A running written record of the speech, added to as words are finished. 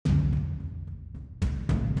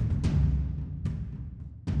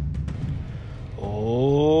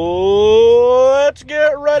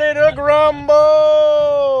get ready to grumble!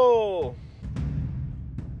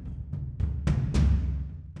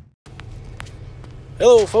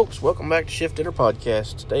 Hello, folks. Welcome back to Shift Dinner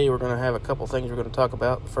Podcast. Today we're going to have a couple things we're going to talk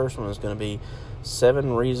about. The first one is going to be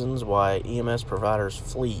 7 reasons why EMS providers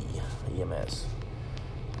flee EMS.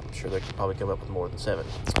 I'm sure they could probably come up with more than 7.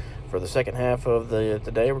 For the second half of the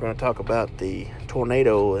day, we're going to talk about the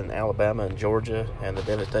tornado in Alabama and Georgia and the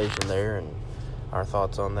devastation there and our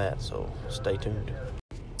thoughts on that, so stay tuned.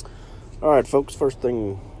 All right, folks, first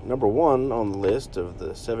thing, number 1 on the list of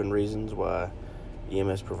the 7 reasons why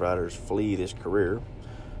EMS providers flee this career.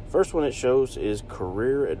 First one it shows is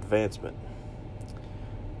career advancement.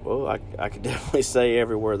 Well, I could definitely say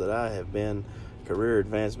everywhere that I have been, career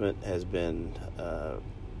advancement has been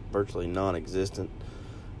virtually non-existent.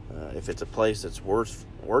 If it's a place that's worth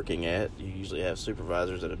working at, you usually have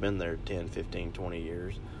supervisors that have been there 10, 15, 20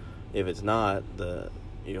 years. If it's not,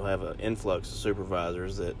 you'll have an influx of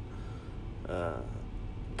supervisors that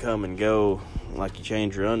come and go like you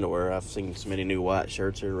change your underwear. I've seen so many new white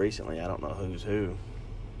shirts here recently, I don't know who's who.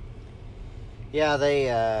 Yeah,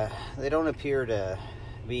 they don't appear to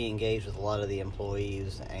be engaged with a lot of the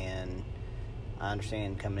employees, and I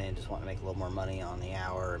understand coming in just wanting to make a little more money on the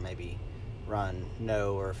hour, or maybe run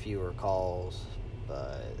no or fewer calls,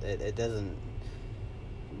 but it doesn't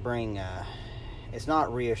bring it's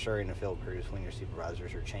not reassuring to field crews when your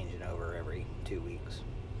supervisors are changing over every 2 weeks.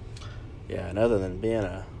 Yeah, and other than being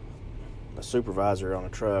a supervisor on a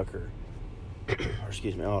truck or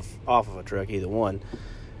excuse me, off of a truck, either one,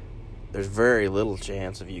 there's very little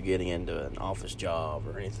chance of you getting into an office job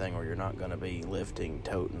or anything where you're not going to be lifting,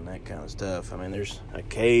 toting, that kind of stuff. I mean, there's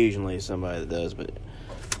occasionally somebody that does, but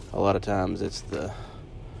a lot of times it's the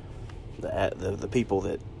people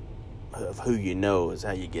that of who you know is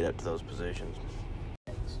how you get up to those positions.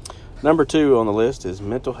 Number 2 on the list is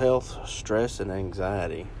mental health, stress, and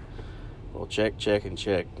anxiety. Well, check, and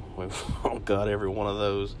check. We've all got every one of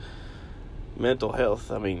those. Mental health,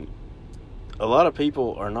 I mean, a lot of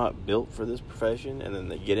people are not built for this profession, and then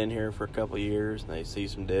they get in here for a couple of years, and they see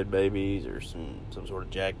some dead babies or some sort of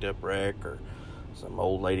jacked up wreck, or some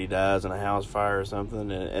old lady dies in a house fire or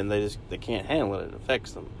something, and they can't handle it. It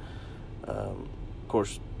affects them. Of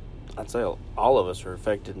course, I'd say all of us are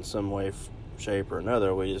affected in some way, shape, or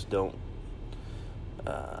another. We just don't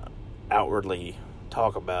outwardly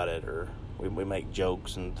talk about it, or we make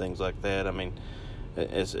jokes and things like that. I mean,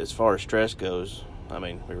 as far as stress goes, I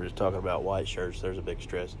mean, we were just talking about white shirts. There's a big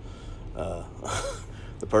stress.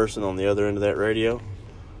 The person on the other end of that radio,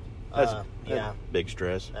 that's big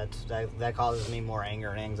stress. That causes me more anger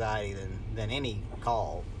and anxiety than any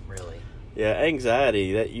call, really. Yeah,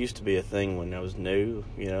 anxiety, that used to be a thing when I was new,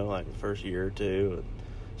 like the first year or two,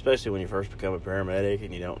 especially when you first become a paramedic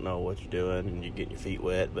and you don't know what you're doing and you get your feet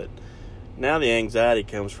wet. But now the anxiety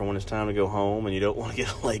comes from when it's time to go home and you don't want to get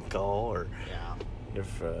a late call, or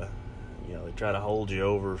if they try to hold you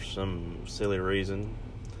over for some silly reason.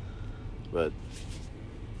 But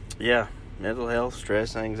yeah, mental health,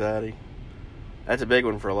 stress, anxiety, that's a big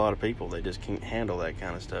one for a lot of people. They just can't handle that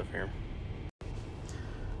kind of stuff here.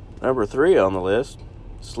 Number 3 on the list,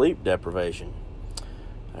 sleep deprivation.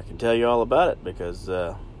 I can tell you all about it because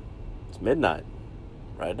it's midnight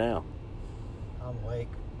right now. I'm awake.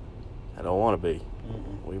 I don't want to be.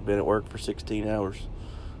 Mm-mm. We've been at work for 16 hours.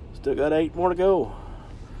 Still got 8 more to go.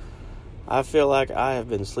 I feel like I have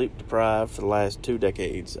been sleep deprived for the last 2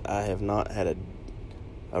 decades. I have not had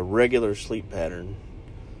a regular sleep pattern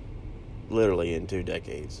literally in 2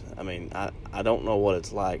 decades. I mean, I don't know what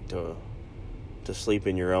it's like to sleep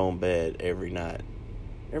in your own bed every night.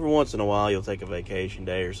 Every once in a while, you'll take a vacation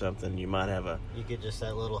day or something. You might have you get just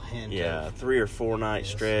that little hint. Yeah, 3 or 4 night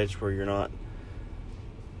stretch where you're not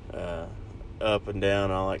up and down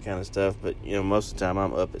and all that kind of stuff. But most of the time,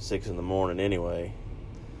 I'm up at 6 in the morning anyway.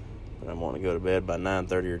 But I'm wanting to go to bed by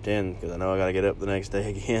 9:30 or 10 because I know I got to get up the next day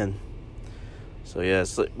again. So yeah,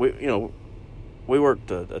 we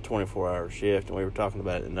worked a 24-hour shift, and we were talking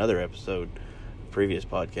about it in another episode. Previous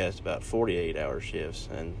podcast about 48-hour shifts,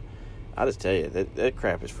 and I just tell you that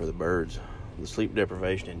crap is for the birds. The sleep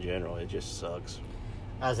deprivation in general, it just sucks.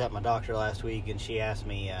 I was at my doctor last week, and she asked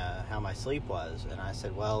me how my sleep was, and I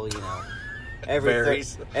said, well,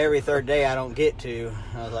 every third day I don't get to.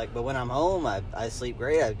 I was like, but when I'm home, I sleep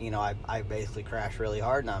great. I basically crash really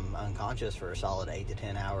hard, and I'm unconscious for a solid 8 to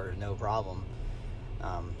 10 hours, no problem.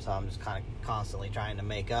 So I'm just kind of constantly trying to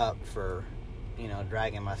make up for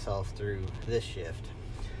dragging myself through this shift.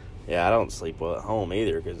 Yeah, I don't sleep well at home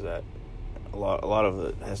either because a lot of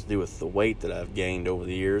it has to do with the weight that I've gained over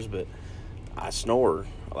the years, but I snore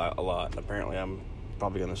a lot. Apparently, I'm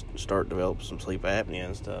probably going to start developing some sleep apnea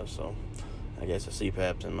and stuff, so I guess a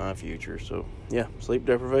CPAP's in my future. So, yeah, sleep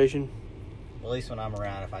deprivation. At least when I'm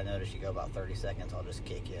around, if I notice you go about 30 seconds, I'll just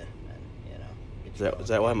kick you and, get you Is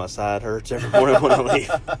that why my side hurts every morning when I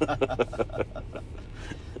leave?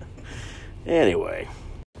 Anyway,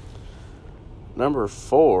 number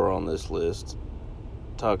 4 on this list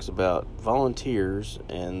talks about volunteers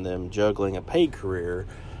and them juggling a paid career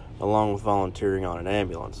along with volunteering on an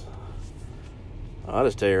ambulance. I'll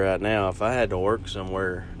just tell you right now, if I had to work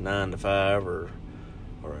somewhere 9 to 5 or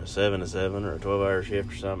a 7 to 7 or a 12-hour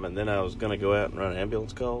shift or something, and then I was going to go out and run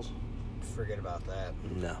ambulance calls, forget about that.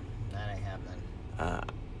 no. That ain't happening.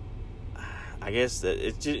 I guess that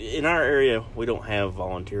it's just, in our area, we don't have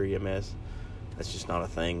volunteer EMS. That's just not a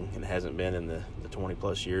thing. It hasn't been in the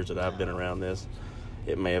 20-plus years that I've been around this.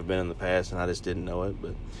 It may have been in the past, and I just didn't know it.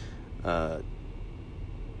 But,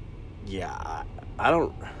 yeah, I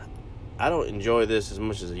don't enjoy this as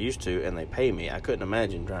much as I used to, and they pay me. I couldn't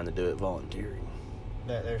imagine trying to do it volunteering.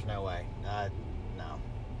 There's no way. No.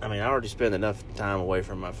 I mean, I already spend enough time away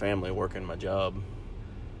from my family working my job.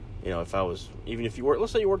 You know, even if you work,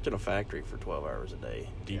 let's say you worked in a factory for 12 hours a day.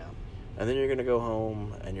 And then you're going to go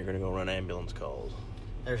home and you're going to go run ambulance calls.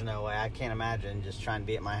 There's no way. I can't imagine just trying to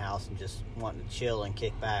be at my house and just wanting to chill and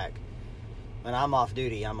kick back. When I'm off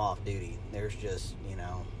duty, I'm off duty. There's just,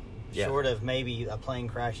 short of maybe a plane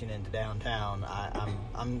crashing into downtown,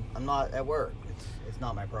 I'm not at work. It's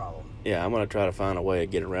not my problem. Yeah, I'm going to try to find a way to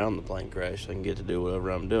get around the plane crash so I can get to do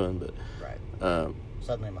whatever I'm doing. But right.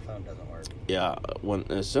 Suddenly my phone doesn't work. Yeah,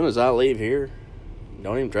 as soon as I leave here,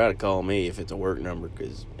 don't even try to call me if it's a work number,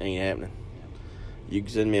 because it ain't happening. Yeah. You can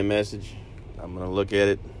send me a message. I'm going to look at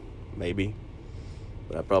it, maybe,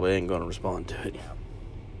 but I probably ain't going to respond to it.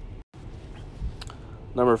 Yeah.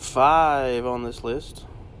 Number 5 on this list,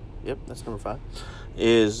 yep, that's number 5,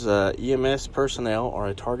 is EMS personnel are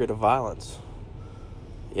a target of violence.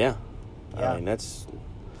 Yeah. I mean, that's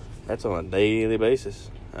on a daily basis.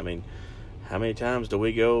 I mean, how many times do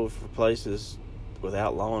we go for places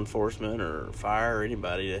without law enforcement or fire or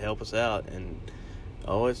anybody to help us out, and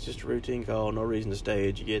it's just a routine call, no reason to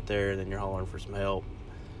stage. You get there and then you're hollering for some help.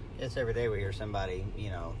 It's every day we hear somebody,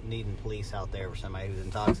 needing police out there for somebody who's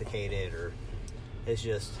intoxicated, or it's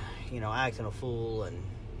just, acting a fool, and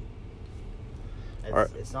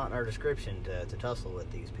it's not in our description to tussle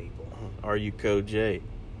with these people. Are you Code J?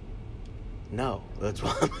 No, that's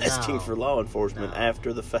why I'm asking for law enforcement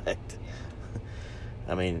after the fact. Yeah.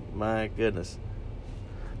 I mean, my goodness.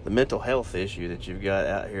 The mental health issue that you've got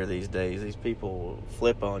out here these days, these people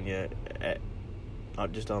flip on you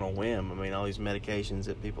just on a whim. I mean, all these medications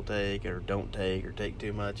that people take or don't take or take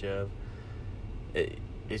too much of,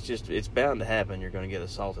 it's bound to happen. You're going to get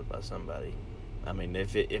assaulted by somebody. I mean,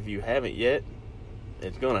 if you haven't yet,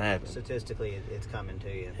 it's going to happen. Statistically, it's coming to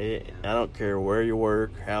you. I don't care where you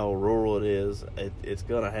work, how rural it is, it's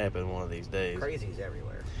going to happen one of these days. Crazy's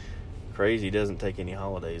everywhere. Crazy doesn't take any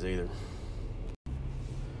holidays either.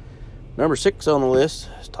 Number 6 on the list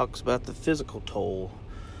talks about the physical toll.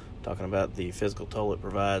 Talking about the physical toll it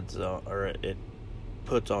provides, or it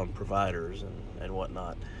puts on providers and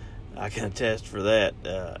whatnot. I can attest for that.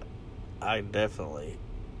 I definitely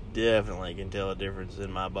can tell a difference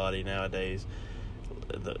in my body nowadays.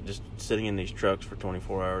 Just sitting in these trucks for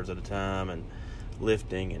 24 hours at a time and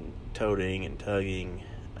lifting and toting and tugging.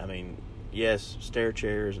 I mean, yes, stair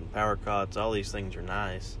chairs and power cots, all these things are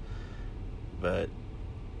nice, but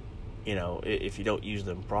if you don't use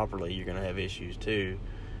them properly, you're going to have issues too.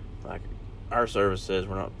 Like, our service says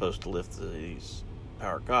we're not supposed to lift these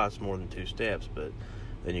power cots more than 2 steps, but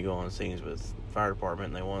then you go on scenes with fire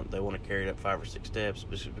department and they want to carry it up 5 or 6 steps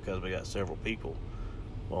just because we got several people.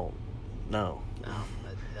 Well, no,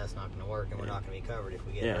 that's not going to work, and we're not going to be covered if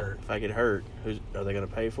we get hurt. If I get hurt, are they going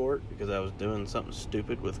to pay for it because I was doing something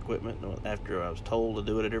stupid with equipment after I was told to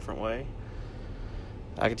do it a different way?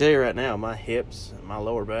 I can tell you right now, my hips and my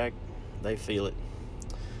lower back, they feel it.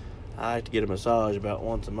 I have to get a massage about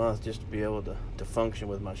once a month just to be able to function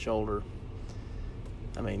with my shoulder.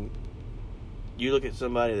 I mean, you look at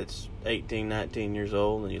somebody that's 18, 19 years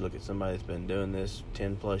old, and you look at somebody that's been doing this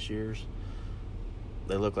 10 plus years,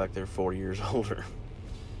 they look like they're 40 years older.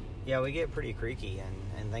 Yeah, we get pretty creaky,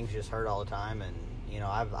 and things just hurt all the time, and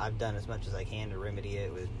I've done as much as I can to remedy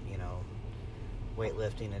it with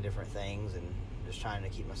weightlifting and different things, and just trying to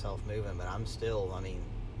keep myself moving, but I'm still,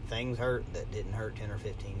 things hurt that didn't hurt 10 or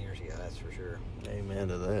 15 years ago, that's for sure. Amen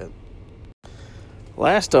to that.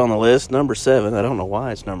 Last on the list, number 7. I don't know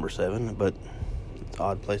why it's number 7, but it's an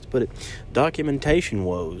odd place to put it. Documentation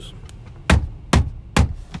woes.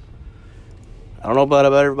 I don't know about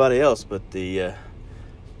everybody else, but the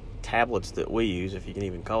tablets that we use, if you can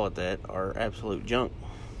even call it that, are absolute junk.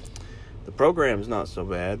 The program's not so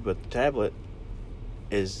bad, but the tablet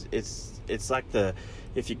is, it's like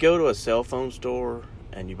if you go to a cell phone store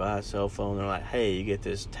and you buy a cell phone, they're like, hey, you get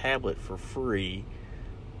this tablet for free.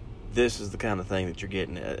 This is the kind of thing that you're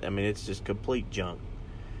getting. I mean, it's just complete junk.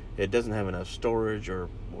 It doesn't have enough storage or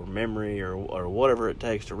memory or whatever it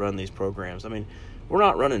takes to run these programs. I mean, we're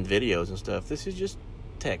not running videos and stuff. This is just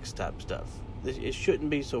text type stuff. It shouldn't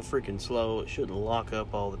be so freaking slow. It shouldn't lock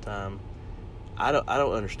up all the time. I don't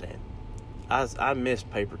understand. I miss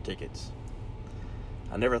paper tickets.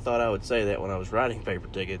 I never thought I would say that when I was writing paper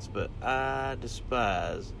tickets, but I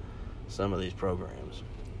despise some of these programs.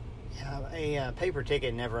 Yeah, a paper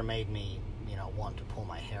ticket never made me, want to pull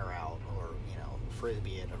my hair out or,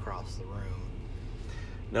 frisbee it across the room.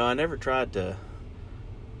 No, I never tried to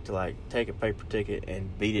like take a paper ticket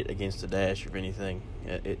and beat it against the dash or anything.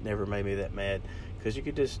 It never made me that mad because you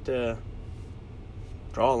could just draw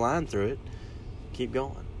a line through it, keep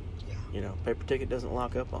going. Yeah. Paper ticket doesn't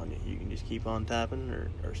lock up on you. You can just keep on typing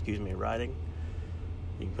or writing.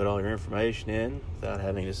 You can put all your information in without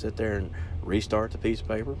having to sit there and restart the piece of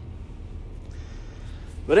paper.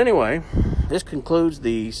 But anyway, this concludes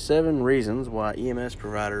the 7 reasons why EMS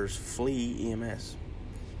providers flee EMS.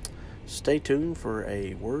 Stay tuned for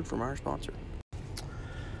a word from our sponsor.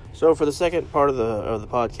 So for the second part of the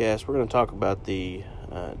podcast, we're going to talk about the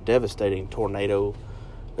devastating tornado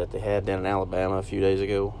that they had down in Alabama a few days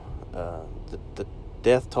ago. The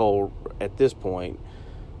death toll at this point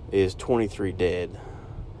is 23 dead.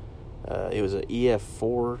 It was an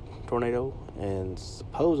EF4 tornado, and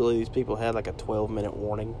supposedly these people had like a 12-minute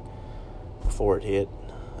warning before it hit.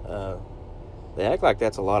 They act like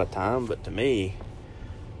that's a lot of time, but to me,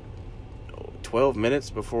 12 minutes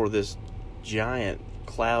before this giant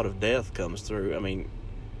cloud of death comes through, I mean,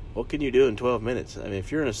 what can you do in 12 minutes? I mean,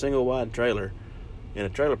 if you're in a single-wide trailer in a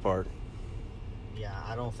trailer park. Yeah,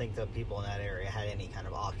 I don't think the people in that area had any kind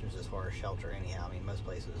of options as far as shelter anyhow. I mean, most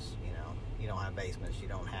places, you don't have basements, you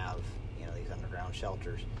don't have, these underground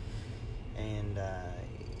shelters. And,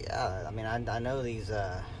 yeah, I mean, I know these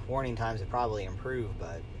warning times have probably improved,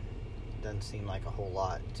 but it doesn't seem like a whole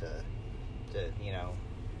lot to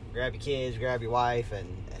grab your kids, grab your wife, and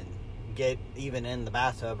get even in the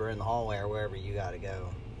bathtub or in the hallway or wherever you got to go.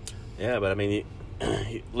 Yeah, but I mean,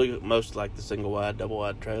 you look at most like the single-wide,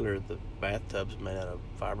 double-wide trailer, the bathtub's made out of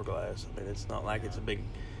fiberglass. I mean, it's not like it's a big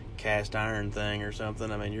cast iron thing or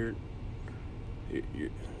something. I mean,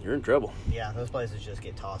 you're in trouble. Yeah, those places just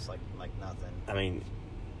get tossed like nothing. I mean,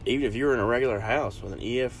 even if you're in a regular house with an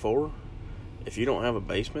EF4, if you don't have a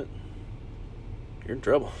basement, you're in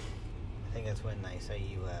trouble. I think that's when they say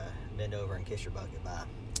you bend over and kiss your bucket by.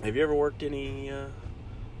 Have you ever worked any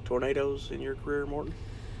tornadoes in your career, Morton?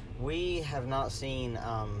 We have not seen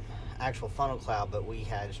actual funnel cloud, but we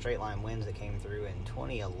had straight line winds that came through in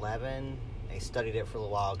 2011. They studied it for a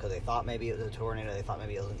little while because they thought maybe it was a tornado. They thought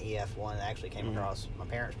maybe it was an EF1 that actually came across my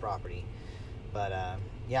parents' property. But,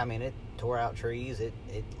 yeah, I mean, it tore out trees. It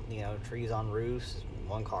trees on roofs.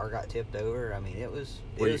 One car got tipped over. I mean, it was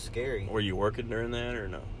scary. Were you working during that or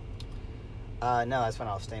no? No, that's when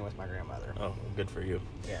I was staying with my grandmother. Oh, good for you.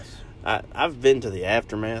 Yes. I've been to the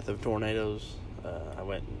aftermath of tornadoes. I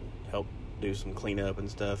went and helped do some cleanup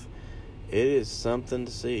and stuff. It is something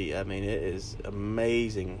to see. I mean, it is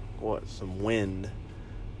amazing what some wind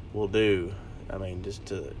will do. I mean, just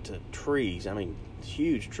to trees. I mean,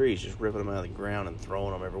 huge trees, just ripping them out of the ground and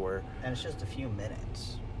throwing them everywhere. And it's just a few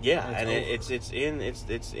minutes. Yeah, and it's in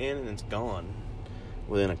and it's gone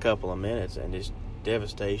within a couple of minutes, and just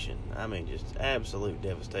devastation. I mean, just absolute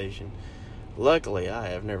devastation. Luckily, I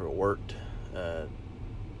have never worked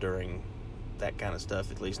during that kind of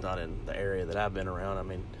stuff, at least not in the area that I've been around. I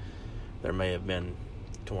mean, there may have been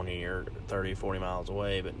 20 or 30, 40 miles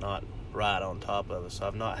away, but not right on top of us. So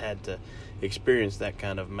I've not had to experience that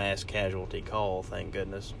kind of mass casualty call, thank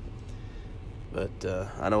goodness. But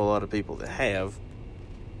I know a lot of people that have.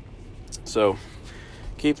 So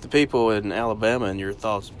keep the people in Alabama in your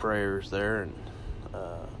thoughts and prayers there, and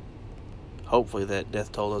hopefully that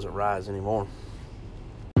death toll doesn't rise anymore.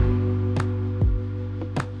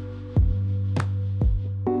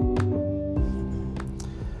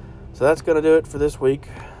 So that's going to do it for this week.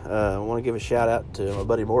 I want to give a shout out to my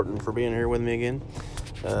buddy Morton for being here with me again.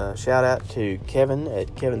 Shout out to Kevin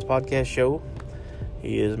at Kevin's Podcast Show.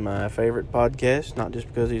 He is my favorite podcast, not just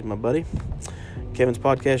because he's my buddy. Kevin's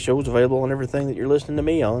Podcast Show is available on everything that you're listening to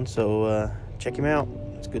me on, so check him out.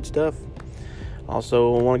 It's good stuff.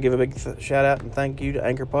 Also, I want to give a big shout out and thank you to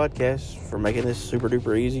Anchor Podcasts for making this super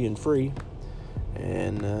duper easy and free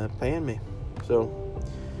and paying me. So,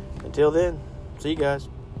 until then, see you guys.